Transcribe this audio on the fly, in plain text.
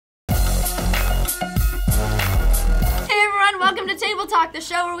welcome to Table Talk, the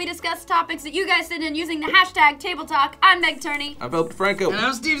show where we discuss topics that you guys send in using the hashtag Table Talk. I'm Meg Turney. I'm Philip Franco. And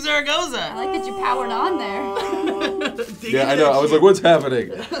I'm Steve Zaragoza. I like that you powered on there. Yeah, I know. I was like, what's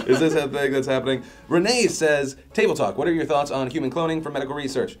happening? Is this a thing that's happening? Renee says, Table Talk, what are your thoughts on human cloning for medical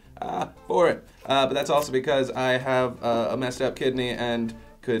research? For it. But that's also because I have a messed up kidney and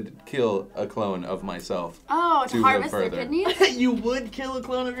could kill a clone of myself. Oh, to harvest their kidneys? You would kill a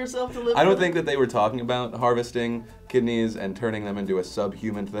clone of yourself to live? I don't think that they were talking about harvesting kidneys and turning them into a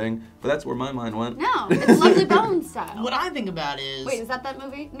subhuman thing, but that's where my mind went. No, it's Lovely Bones style. What I think about is... Wait, is that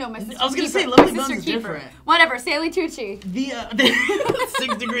movie? No, My Sister Keeper. I was going to say Lovely Bones is Keeper. different. Whatever, Stanley Tucci. The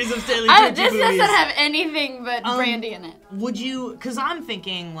 6 Degrees of Stanley Tucci This movies. doesn't have anything but brandy in it. Would you... Because I'm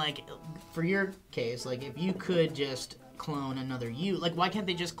thinking, like, for your case, like, if you could just clone another you, like, why can't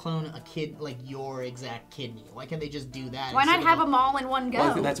they just clone a kid, like, your exact kidney? Why can't they just do that? Why not have them all in one go? Well,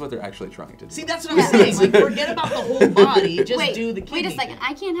 I think that's what they're actually trying to do. See, that's what I'm saying. Like, forget about the whole body, just do the kidney. Wait a second,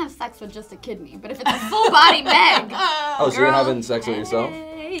 I can't have sex with just a kidney, but if it's a full body Meg, Oh, so you're having sex with yourself?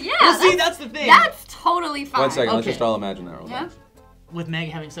 Yeah. Well, see, that's the thing. That's totally fine. 1 second, let's Okay. just all imagine that real Yeah. fast. With Meg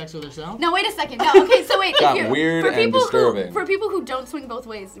having sex with herself? No, wait a second. No, okay, so wait. Got weird and disturbing. For people who don't swing both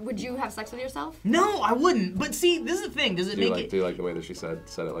ways, would you have sex with yourself? No, I wouldn't. But see, this is the thing. Does it Do you make it... do you like the way that she said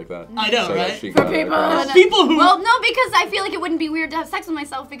it like that? I know, so right? That she For got it people, across. People who... Well, no, because I feel like it wouldn't be weird to have sex with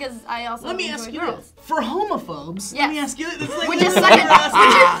myself because I also Let me enjoy ask you girls. this. For homophobes, let me ask you this. Like, Would you suck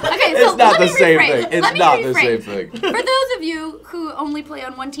it? Okay, so It's not let the me same rephrase. thing. It's Let me not the rephrase. same thing. For those of you who only play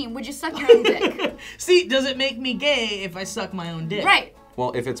on one team, would you suck your own dick? See, does it make me gay if I suck my own dick? Right.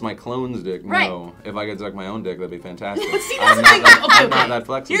 Well, if it's my clone's dick, Right. no. If I could suck my own dick, that'd be fantastic. But see, that's the I'm thing. not Okay, I'm not okay. that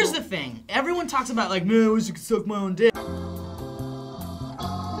flexible. Here's the thing. Everyone talks about, like, man, I wish I could suck my own dick.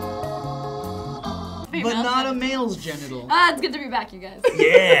 But not a male's genital. It's good to be back, you guys.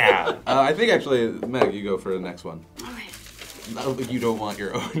 Yeah! I think actually, Meg, you go for the next one. Alright. I don't think you don't want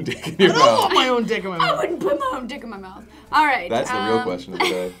your own dick in your I don't mouth. want my own dick in my I mouth. wouldn't put my own dick in my mouth. Alright. That's the real question of the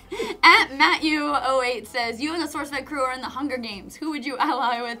day. At Matthew08 says, you and the SourceFed crew are in the Hunger Games. Who would you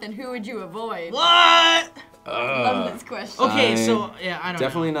ally with and who would you avoid? What? Love this question. Okay, so, yeah, I don't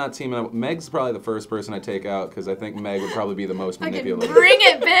Definitely know. not teaming up. Meg's probably the first person I take out because I think Meg would probably be the most Okay, manipulative. bring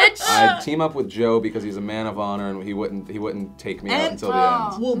it, bitch! I'd team up with Joe because he's a man of honor and he wouldn't take me out And- until the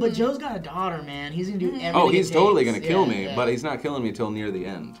end. Well, but Joe's got a daughter, man. He's gonna do everything Oh, he's it totally takes. gonna kill Yeah, me, yeah. but he's not killing me till near the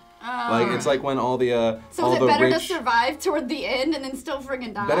end. Like it's like when all the So all is it the better rich to survive toward the end and then still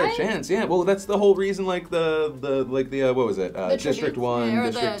friggin' die? better chance, yeah. Well, that's the whole reason. Like the what was it? The District tributes? 1, Yeah, or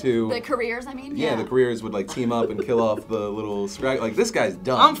District the, 2. The careers, I mean. Yeah, the careers would like team up and kill off the little scrag. Like this guy's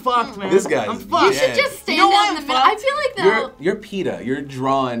done. I'm fucked, man. This guy's I'm fucked. You should dead. just stand You know down why in the I'm middle. I feel like though. You're PETA. You're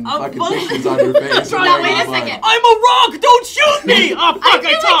drawing I'm fucking fucking- pictures on your face. No, and wait a everyone's second. I'm a rock! Don't shoot me! Oh, fuck, I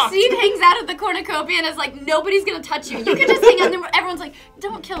feel like talked. Steve hangs out at the cornucopia and is like, nobody's gonna touch you. You can just hang out there. Everyone's like,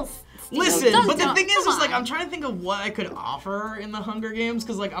 don't kill Steve. Listen, Don't, but the thing is come like, on. I'm trying to think of what I could offer in the Hunger Games,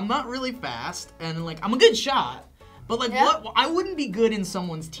 because, like, I'm not really fast, and, like, I'm a good shot, but, like, Yeah. what? I wouldn't be good in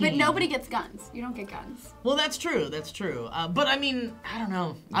someone's team. But nobody gets guns. You don't get guns. Well, that's true, that's true. But, I mean, I don't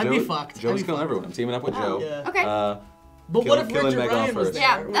know. I'd be fucked. I'd Joe's be killing fucked. everyone. I'm teaming up with Joe. Yeah. Okay. But what if killing Richard Meg off Ryan was first. there?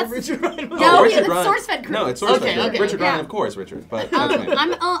 Yeah, What if that's- Richard Ryan was No, there? it's Richard Ryan. SourceFed crew. No, it's SourceFed. Okay, crew. okay. Richard Ryan, Yeah. of course, Richard. But that's me.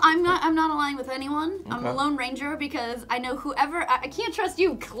 I'm not aligning with anyone. I'm a Okay. lone ranger because I know whoever I can't trust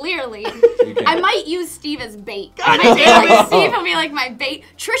you clearly. You can't. I might use Steve as bait. God I feel damn like it. Steve will be like my bait.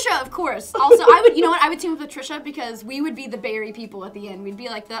 Trisha, of course. Also, I would. You know what? I would team up with Trisha because we would be the berry people at the end. We'd be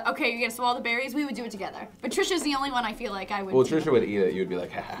like the okay, you're gonna swallow the berries. We would do it together. But Trisha's the only one I feel like I would. Well, team Trisha up would eat it. You'd be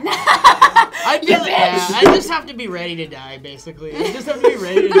like, ha. I feel like, yeah, I just have to be ready to die, basically. I just have to be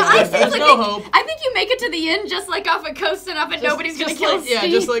ready to But I die. feel There's like no hope. I think you make it to the end just like off a coast enough and nobody's gonna kill like, Steve. Yeah,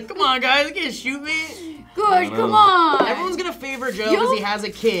 just like, come on, guys, you can't shoot me. Good, come on. Everyone's gonna favor Joe You'll- because he has a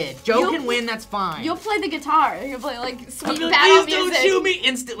kid. Joe you'll- can win, that's fine. You'll play the guitar. You'll play like I'll sweet be like, battle please don't music. shoot me.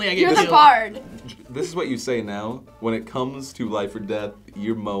 Instantly, I get You're the killed. bard. This is what you say now. When it comes to life or death,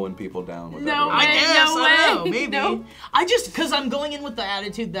 you're mowing people down with No everyone. I way. guess, no I don't know, way. maybe. No. I just, because I'm going in with the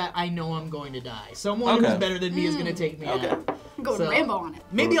attitude that I know I'm going to die. Someone Okay. who's better than me is going to take me Okay. out. I'm going So- Rambo on it.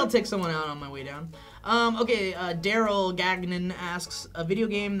 Maybe I'll take someone out on my way down. Okay, Daryl Gagnon asks, a video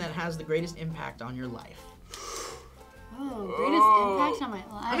game that has the greatest impact on your life. Oh, greatest impact on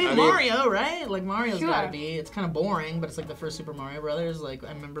my life. I mean, Mario, right? Like, Mario's Sure. gotta be. It's kind of boring, but it's like the first Super Mario Brothers. Like,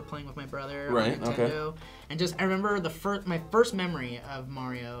 I remember playing with my brother on Right, Nintendo. And just, I remember my first memory of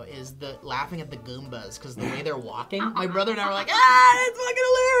Mario is laughing at the Goombas, because the way they're walking. My brother and I were like, it's fucking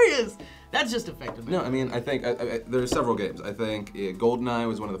hilarious! That's just affected me. No, I mean, I think there's several games. I think GoldenEye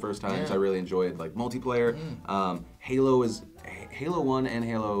was one of the first times Yeah. I really enjoyed like multiplayer. Halo 1 and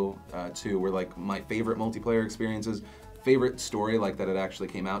Halo 2 were like my favorite multiplayer experiences. favorite story like that it actually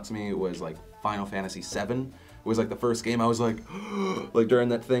came out to me was like Final Fantasy VII. It was like the first game I was like, like during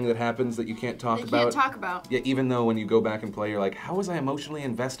that thing that happens that you can't talk about. You can't talk about. Yeah, even though when you go back and play, you're like, how was I emotionally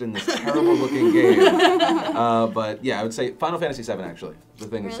invested in this terrible looking game? But yeah, I would say Final Fantasy VII actually, the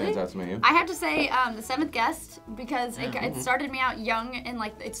thing that stands out to me. I have to say The Seventh Guest, because it started me out young and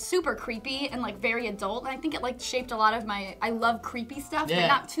like it's super creepy and like very adult. And I think it like shaped a lot of my, I love creepy stuff, but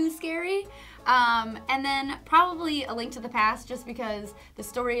not too scary. And then probably A Link to the Past, just because the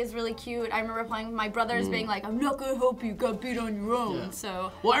story is really cute. I remember playing with my brothers being like, I'm not gonna help you, got beat on your own. Yeah.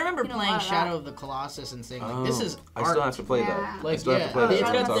 So well, I remember playing Shadow of the Colossus and saying like, this is art. I still have to play that. Like, I still have to play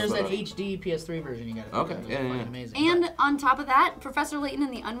that. There's that HD PS3 version you gotta Okay, yeah. amazing. And on top of that, Professor Layton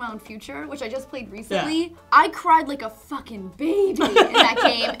in the Unwound Future, which I just played recently, I cried like a fucking baby in that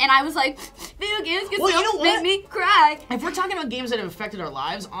game, and I was like, video games can still make me cry. If we're talking about games that have affected our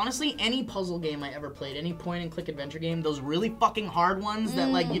lives, honestly, any puzzle game I ever played, any point-and-click adventure game, those really fucking hard ones that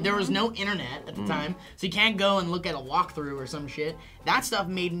like there was no internet at the time, so you can't go and look at a walkthrough or some shit. That stuff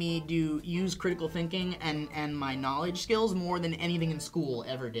made me use critical thinking and my knowledge skills more than anything in school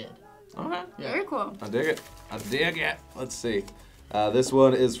ever did. Okay. Yeah. Very cool. I dig it. I dig it. Let's see. This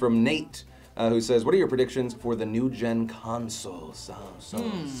one is from Nate, who says, "What are your predictions for the new gen consoles?"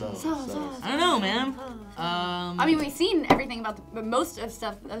 I don't know, man. I mean, we've seen everything about most of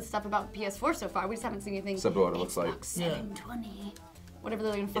stuff about PS4 so far. We just haven't seen anything. Except what it looks like. Xbox 720. Whatever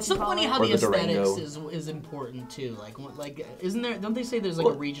they're gonna fucking It's so call funny it. how Or the the aesthetics Durango. is important too. Like, isn't there? Don't they say there's like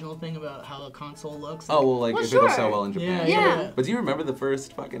a regional thing about how a console looks? Oh well, like Well, if it'll sure. sell well in Japan. Yeah. But do you remember the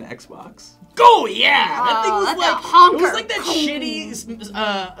first fucking Xbox? Oh yeah, that thing was that's like a honker. it was like that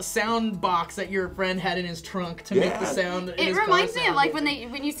shitty sound box that your friend had in his trunk to make the sound. in It his reminds car me of like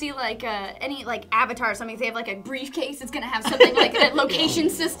when you see like any like Avatar or something. They have like a briefcase. It's gonna have something like a location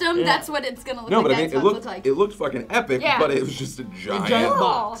system. Yeah. That's what it's gonna look No, like. but I mean, Xbox it looked fucking epic, Yeah. but it was just a giant, giant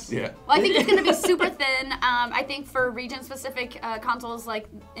box. Yeah. Well, I think it's gonna be super thin. I think for region-specific consoles, like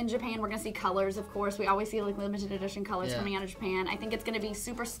in Japan, we're gonna see colors. Of course, we always see like limited edition colors coming out of Japan. I think it's gonna be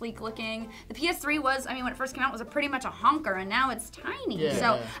super sleek looking. The PS3 was, I mean, when it first came out, was pretty much a honker, and now it's tiny. Yeah, so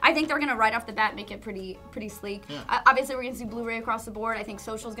yeah. I think they're gonna right off the bat make it pretty sleek. Yeah. Obviously, we're gonna see Blu-ray across the board. I think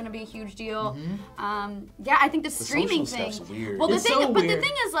social's gonna be a huge deal. Yeah, I think the streaming social thing. stuff's weird. Well, It's so the weird.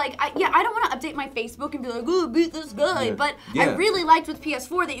 thing is, like, I don't want to update my Facebook and be like, oh, beat this guy. Yeah. But Yeah. I really liked with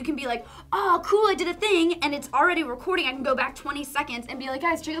PS4 that you can be like, oh, cool, I did a thing, and it's already recording. I can go back 20 seconds and be like,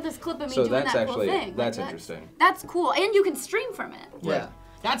 guys, check out this clip of me So doing that's that cool actually thing. that's Like, interesting. That's cool, and you can stream from it. Yeah,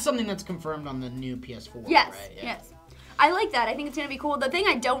 that's something that's confirmed on the new PS4. Yes, right? Yeah. yes. I like that. I think it's gonna be cool. The thing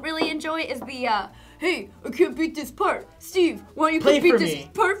I don't really enjoy is the, hey, I can't beat this part. Steve, why don't you Play come beat for this me.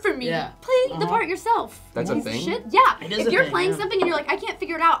 part for me? Yeah. Play the part yourself. That's a Piece of thing? Shit. Yeah. It is If a you're thing, playing yeah. something and you're like, I can't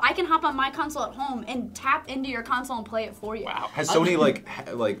figure it out, I can hop on my console at home and tap into your console and play it for you. Wow. Has Sony like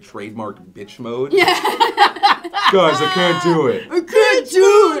trademarked bitch mode? Yeah. Guys, I can't do it. I can't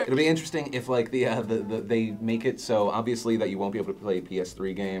do it. It'll be interesting if like they make it so obviously that you won't be able to play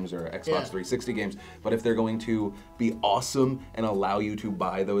PS3 games or Xbox 360 games, but if they're going to be awesome and allow you to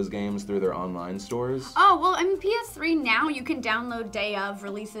buy those games through their online stores. Oh, well, I mean, PS3 now you can download day of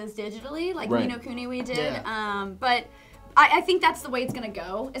releases digitally, like Right. Ni no Kuni we did. Yeah. But I think that's the way it's gonna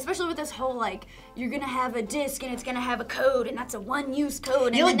go, especially with this whole like you're gonna have a disc and it's gonna have a code and that's a one-use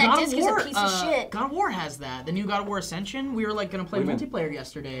code and then that disc is a piece of shit. God of War has that. The new God of War Ascension. We were like gonna play What do you multiplayer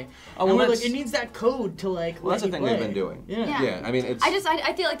yesterday. Oh, and well, we're like, that's- it needs that code to like. Well, that's let the you thing they've play. been doing. Yeah. Yeah. I mean, it's.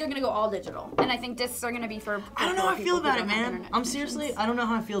 I feel like they're gonna go all digital, and I think discs are gonna be for. I don't know how I feel about it, man. I'm I'm seriously, I don't know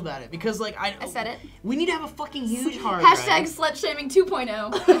how I feel about it because like I said it. We need to have a fucking huge hard Hashtag drive. slut shaming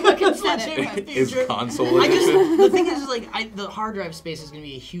 2.0. Fucking said it. Is console I just edition. the thing is like the hard drive space is gonna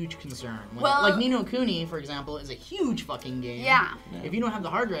be a huge concern. Well- like Ni no Kuni, for example, is a huge fucking game. Yeah. If you don't have the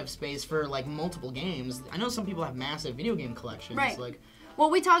hard drive space for like multiple games, I know some people have massive video game collections. Right. Like, Well,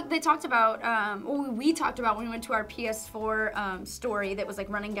 we talked about when we went to our PS4 story that was like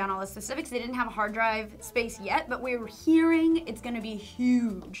running down all the specifics. They didn't have a hard drive space yet, but we were hearing it's gonna be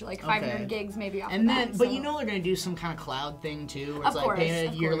huge, like 500 Okay. gigs maybe off and the then, bat, but so. you know they're gonna do some kind of cloud thing too, where Of it's like course, paying a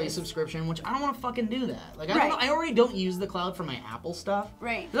of yearly course. subscription, which I don't want to fucking do that. Like, I Right. don't. I already don't use the cloud for my Apple stuff.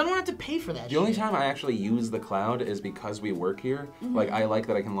 Right. 'Cause I don't want to have to pay for that. The only shit. time I actually use the cloud is because we work here. Mm-hmm. Like, I like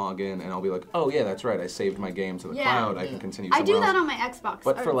that I can log in and I'll be like, oh yeah, that's right, I saved my game to the Yeah. cloud. I can continue I somewhere do that else. on my Xbox Xbox.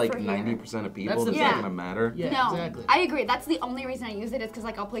 But for like here. 90% of people, That's that's not gonna matter. Yeah, no, exactly. I agree. That's the only reason I use it is because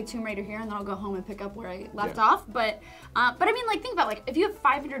like I'll play Tomb Raider here and then I'll go home and pick up where I left off. But I mean, like think about like if you have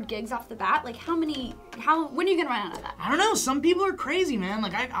 500 gigs off the bat, like when are you gonna run out of that? I don't know. Some people are crazy, man.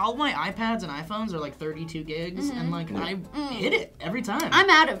 Like all my iPads and iPhones are like 32 gigs, and like I hit it every time. I'm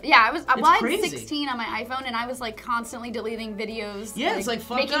out of I was I had crazy. 16 on my iPhone and I was like constantly deleting videos. Yeah, it's like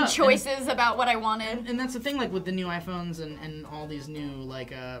fucked making up. choices about what I wanted. And that's the thing, like with the new iPhones and all these new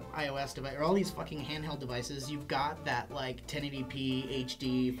like iOS devices, or all these fucking handheld devices, you've got that like 1080p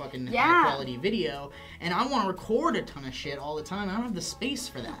HD fucking high quality video, and I want to record a ton of shit all the time. I don't have the space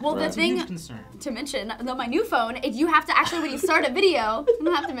for that. Well, that's the a thing huge concern. to mention, though, my new phone, you have to actually when you start a video, I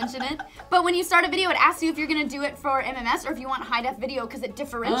don't have to mention it, but when you start a video, it asks you if you're gonna do it for MMS or if you want high def video because it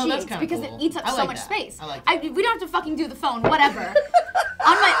differentiates because cool. it eats up so much space. I like that. We don't have to fucking do the phone, whatever.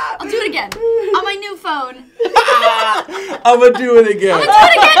 I'll do it again. On my new phone. I'm gonna do it again. I'm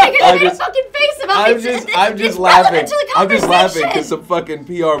gonna do it again because you made a fucking face about it. I'm just laughing. I'm just laughing because some fucking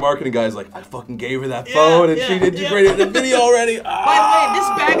PR marketing guy's like, I fucking gave her that phone and she integrated the video already. By the way, this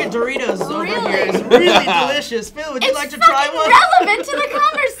bag of Doritos over here is really delicious. Phil, would you like to try one? It's relevant to the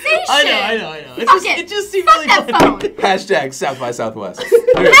conversation. I know. It just seemed Fuck really that funny. phone. Hashtag South by Southwest.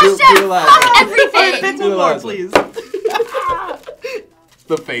 Hashtag fuck everything. Pick one more, please.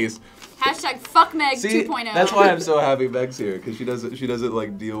 The face. Hashtag fuck Meg See, 2.0. that's why I'm so happy Meg's here, because she doesn't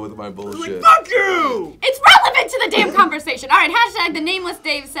like deal with my bullshit. Like, fuck you! It's relevant to the damn conversation. All right, hashtag the nameless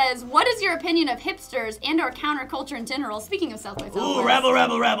Dave says, what is your opinion of hipsters and or counterculture in general? Speaking of South by Southwest. Ooh, rabble.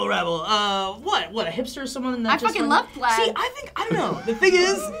 What, a hipster is someone that I just fucking love plaid. See, I don't know. The thing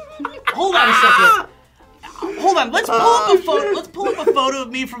is, hold on a second. Hold on, let's pull up a photo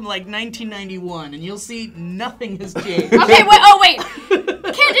of me from like 1991 and you'll see nothing has changed. Okay, wait.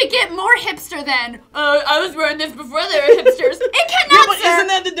 Can it get more hipster than, I was wearing this before they were hipsters? It cannot, but sir. isn't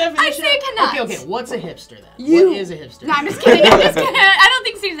that the definition? I say it cannot. Okay, what's a hipster then? What is a hipster? No, I'm just kidding. I don't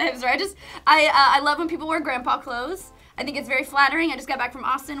think Steve's a hipster. I love when people wear grandpa clothes. I think it's very flattering. I just got back from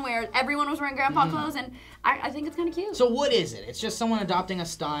Austin where everyone was wearing grandpa clothes, and I think it's kind of cute. So what is it? It's just someone adopting a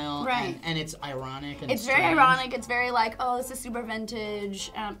style, right? And it's ironic and it's very ironic. It's very like, oh, this is super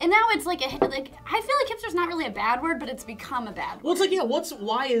vintage, and now it's like I feel like hipster's not really a bad word, but it's become a bad word. Well, it's like,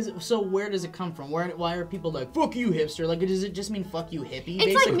 where does it come from? Why are people like, fuck you, hipster? Like, does it just mean fuck you, hippie? It's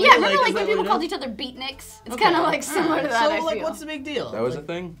basically? like, remember like when people called each other beatniks? It's kind of like similar to that. So I like, feel. what's the big deal? That was a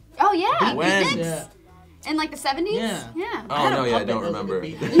thing? Oh yeah, When? beatniks. Yeah. In like the 70s? Yeah. Oh no, yeah, I don't remember.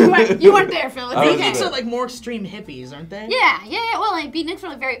 You weren't there, Phil. It's okay. Beatniks are like more extreme hippies, aren't they? Yeah. Well, like beatniks are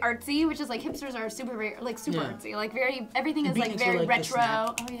like very artsy, which is like hipsters are super artsy. Like everything is like very retro.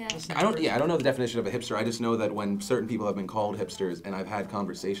 Oh yeah. I don't know the definition of a hipster. I just know that when certain people have been called hipsters and I've had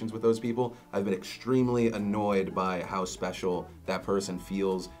conversations with those people, I've been extremely annoyed by how special that person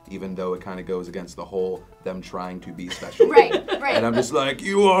feels, even though it kind of goes against the whole them trying to be special. Right. And I'm just like,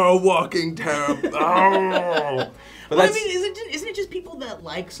 you are a walking terror. Oh. But I mean, isn't it just people that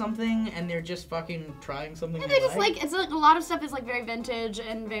like something and they're just fucking trying something? They just like it's like a lot of stuff is like very vintage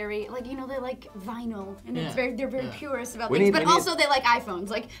and very like they like vinyl and they're very purist about things, but also they like iPhones,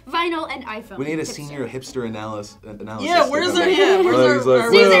 like vinyl and iPhone. We need a senior hipster analysis. Yeah, where's our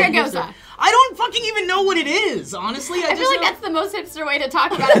Steve Zaragoza? I don't fucking even know what it is, honestly. I feel like that's the most hipster way to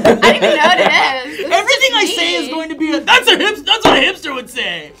talk about it. I don't even know what it is. Everything I say is going to be that's what a hipster would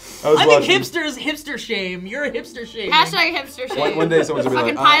say. I think hipster shame. You're a hipster shame. Hashtag hipster shame. One day someone's gonna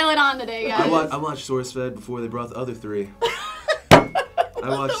be like, pile it on today, guys. I watched SourceFed before they brought the other three. I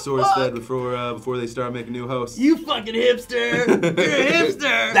watched SourceFed before they started making new hosts. You fucking hipster. You're a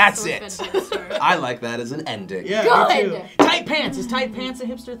hipster. That's it. I like that as an ending. Yeah, me too. Tight pants. Is tight pants a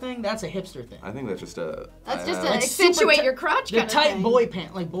hipster thing? That's a hipster thing. I think that's just a... That's just to accentuate your crotch kind of tight thing. boy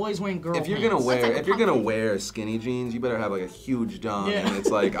pant, like boys wearing girl pants. If you're gonna wear skinny jeans, you better have like a huge dong, and it's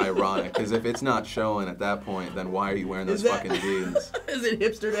like ironic, because if it's not showing at that point, then why are you wearing those fucking jeans? Is it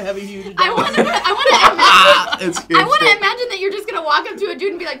hipster to have a huge dong? I want to imagine that you're just gonna walk up to a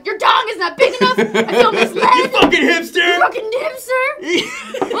dude and be like, your dong is not big enough. I feel misled. You fucking hipster. You fucking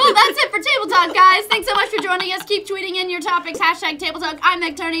hipster. Well, that's it for Table Talk, guys. Thanks so much for joining us. Keep tweeting in your topics. Hashtag Table Talk. I'm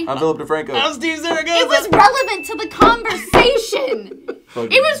Meg Turney. I'm Philip DeFranco. I'm Steve Zaragoza. It was relevant to the conversation.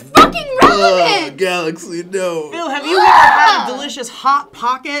 It was fucking relevant. Galaxy, no. Phil, have you ever had a delicious hot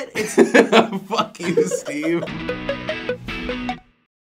pocket? Fuck you, Steve.